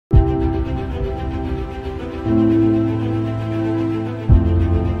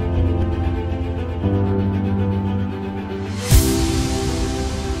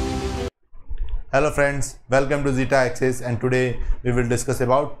Hello friends, welcome to Zeta Access, and today we will discuss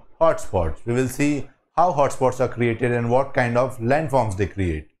about hotspots. We will see how hotspots are created and what kind of landforms they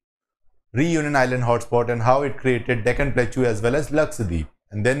create. Reunion Island hotspot and how it created Deccan Plateau as well as Lakshadweep.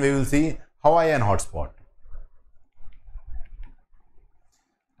 And then we will see Hawaiian hotspot.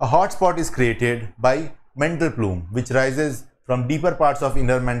 A hotspot is created by mantle plume which rises from deeper parts of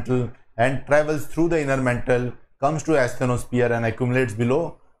inner mantle and travels through the inner mantle, comes to asthenosphere and accumulates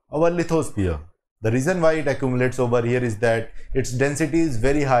below our lithosphere. The reason why it accumulates over here is that its density is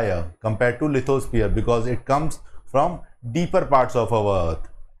very higher compared to lithosphere because it comes from deeper parts of our earth.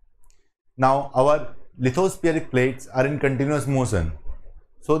 Now our lithospheric plates are in continuous motion.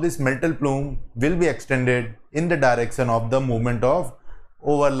 So this mantle plume will be extended in the direction of the movement of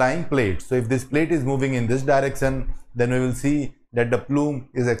overlying plates. So if this plate is moving in this direction, then we will see that the plume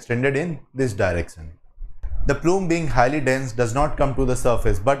is extended in this direction. The plume being highly dense does not come to the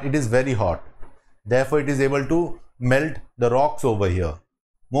surface, but it is very hot. Therefore, it is able to melt the rocks over here.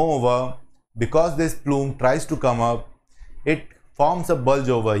 Moreover, because this plume tries to come up, it forms a bulge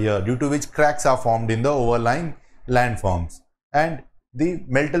over here, due to which cracks are formed in the overlying landforms. And the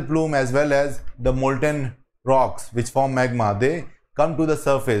mantle plume as well as the molten rocks which form magma, they come to the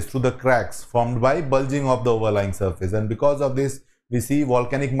surface through the cracks formed by bulging of the overlying surface. And because of this, we see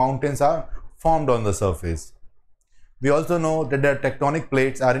volcanic mountains are formed on the surface. We also know that the tectonic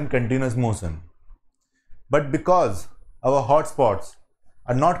plates are in continuous motion. But because our hotspots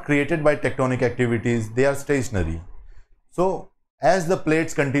are not created by tectonic activities, they are stationary. So as the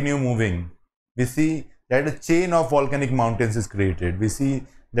plates continue moving, we see that a chain of volcanic mountains is created. We see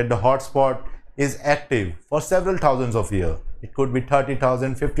that the hotspot is active for several thousands of years. It could be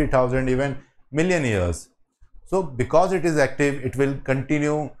 30,000, 50,000, even million years. So because it is active, it will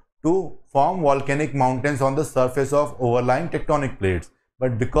continue to form volcanic mountains on the surface of overlying tectonic plates.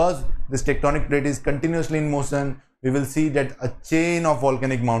 But because this tectonic plate is continuously in motion, we will see that a chain of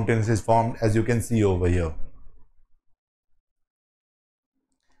volcanic mountains is formed, as you can see over here.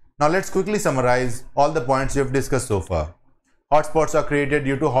 Now let's quickly summarize all the points we have discussed so far. Hotspots are created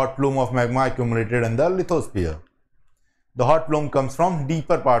due to hot plume of magma accumulated in the lithosphere. The hot plume comes from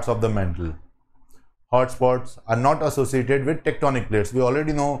deeper parts of the mantle. Hotspots are not associated with tectonic plates. We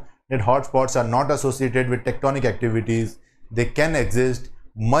already know that hotspots are not associated with tectonic activities. They can exist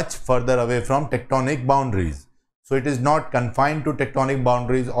much further away from tectonic boundaries. So it is not confined to tectonic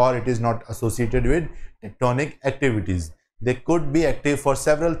boundaries, or it is not associated with tectonic activities. They could be active for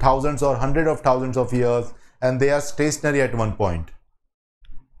several thousands or hundreds of thousands of years, and they are stationary at one point.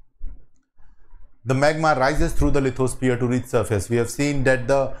 The magma rises through the lithosphere to reach surface. We have seen that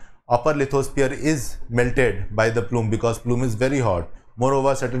the upper lithosphere is melted by the plume because plume is very hot.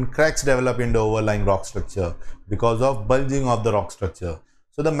 Moreover, certain cracks develop in the overlying rock structure because of bulging of the rock structure.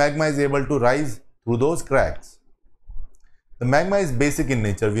 So the magma is able to rise through those cracks. The magma is basic in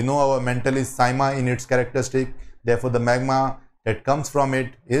nature. We know our mantle is Sima in its characteristic. Therefore, the magma that comes from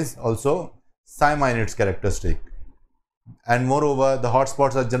it is also Sima in its characteristic. And moreover, the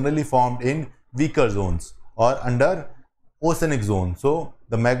hotspots are generally formed in weaker zones or under oceanic zone. So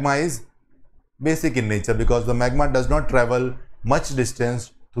the magma is basic in nature because the magma does not travel much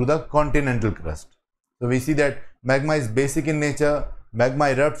distance through the continental crust. So we see that magma is basic in nature. Magma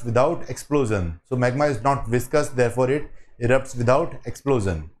erupts without explosion. So magma is not viscous, therefore it erupts without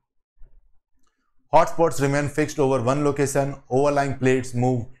explosion. Hotspots remain fixed over one location. Overlying plates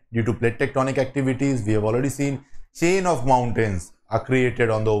move due to plate tectonic activities. We have already seen chain of mountains are created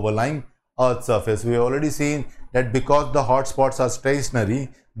on the overlying Earth's surface. We have already seen that because the hotspots are stationary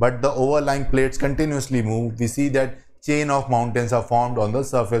but the overlying plates continuously move, we see that chain of mountains are formed on the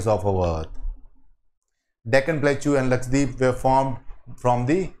surface of our Earth. Deccan Plateau and Lakshadweep were formed from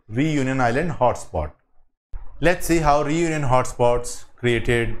the Reunion Island hotspot. Let's see how Reunion hotspots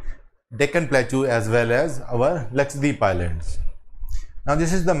created Deccan Plateau as well as our Lakshadweep Islands. Now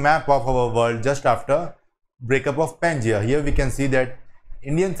this is the map of our world just after breakup of Pangaea. Here we can see that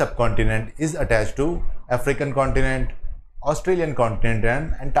Indian subcontinent is attached to African continent, Australian continent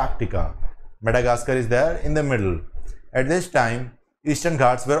and Antarctica. Madagascar is there in the middle. At this time, Eastern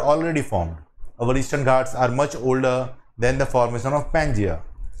Ghats were already formed. Our Eastern Ghats are much older than the formation of Pangaea.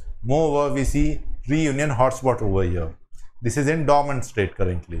 Moreover, we see Reunion hotspot over here. This is in dormant state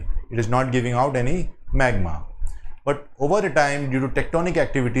currently. It is not giving out any magma. But over the time, due to tectonic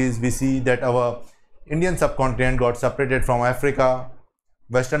activities, we see that our Indian subcontinent got separated from Africa.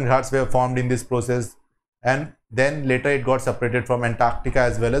 Western Ghats were formed in this process, and then later it got separated from Antarctica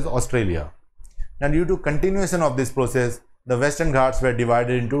as well as Australia. Now due to continuation of this process, the Western Ghats were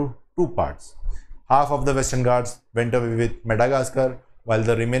divided into two parts. Half of the Western Ghats went away with Madagascar, while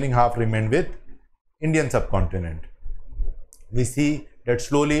the remaining half remained with Indian subcontinent. We see that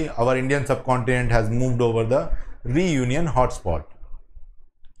slowly our Indian subcontinent has moved over the reunion hotspot.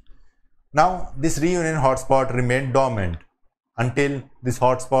 Now this reunion hotspot remained dormant until this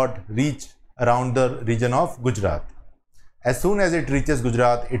hotspot reached around the region of Gujarat. As soon as it reaches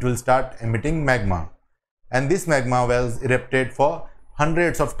Gujarat, it will start emitting magma, and this magma was erupted for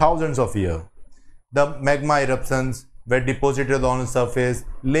hundreds of thousands of years. The magma eruptions were deposited on the surface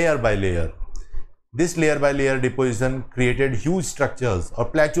layer by layer. This layer by layer deposition created huge structures or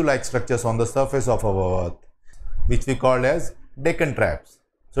plateau-like structures on the surface of our Earth, which we call as Deccan Traps.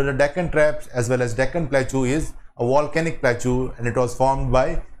 So the Deccan Traps as well as Deccan Plateau is a volcanic plateau, and it was formed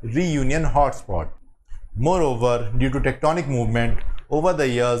by reunion hotspot. Moreover, due to tectonic movement over the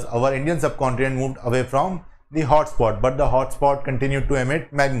years, our Indian subcontinent moved away from the hotspot, but the hotspot continued to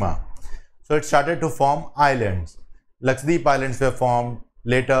emit magma. So it started to form islands. Lakshadweep Islands were formed,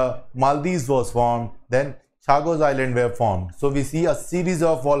 later Maldives was formed, then Chagos Island were formed. So we see a series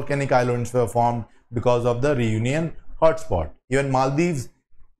of volcanic islands were formed because of the reunion hotspot. Even Maldives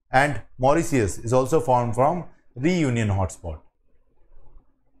and Mauritius is also formed from reunion hotspot.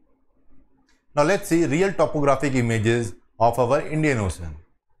 Now let's see real topographic images of our Indian Ocean.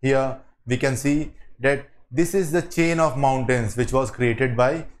 Here we can see that this is the chain of mountains which was created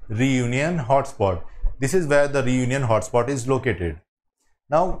by reunion hotspot. This is where the reunion hotspot is located.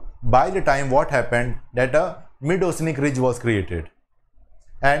 Now by the time what happened, that a mid-oceanic ridge was created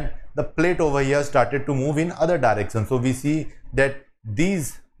and the plate over here started to move in other directions. So we see that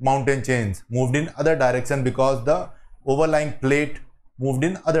these mountain chains moved in other direction because the overlying plate moved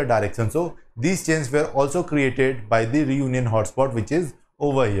in other direction. So these chains were also created by the reunion hotspot, which is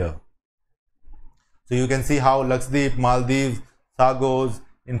over here. So you can see how Lakshadweep, Maldives, Chagos,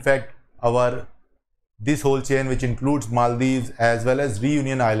 in fact this whole chain, which includes Maldives as well as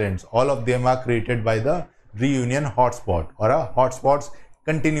reunion islands, all of them are created by the reunion hotspot or a hotspot's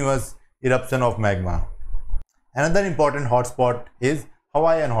continuous eruption of magma. Another important hotspot is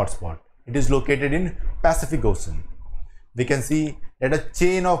Hawaiian hotspot. It is located in Pacific Ocean. We can see that a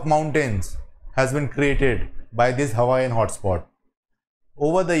chain of mountains has been created by this Hawaiian hotspot.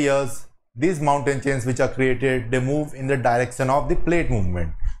 Over the years, these mountain chains which are created, they move in the direction of the plate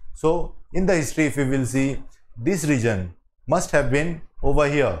movement. So in the history, if we will see, this region must have been over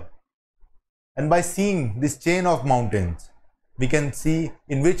here. And by seeing this chain of mountains, we can see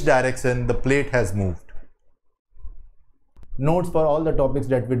in which direction the plate has moved. Notes for all the topics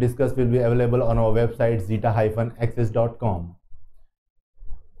that we discussed will be available on our website zeta-access.com.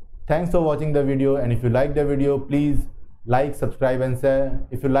 Thanks for watching the video, and if you like the video, please like, subscribe and share.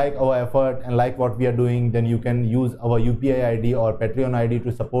 If you like our effort and like what we are doing, then you can use our UPI ID or Patreon ID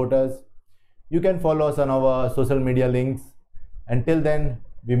to support us. You can follow us on our social media links. Until then,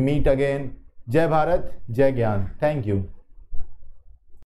 we meet again. Jai Bharat, Jai Gyan. Thank you.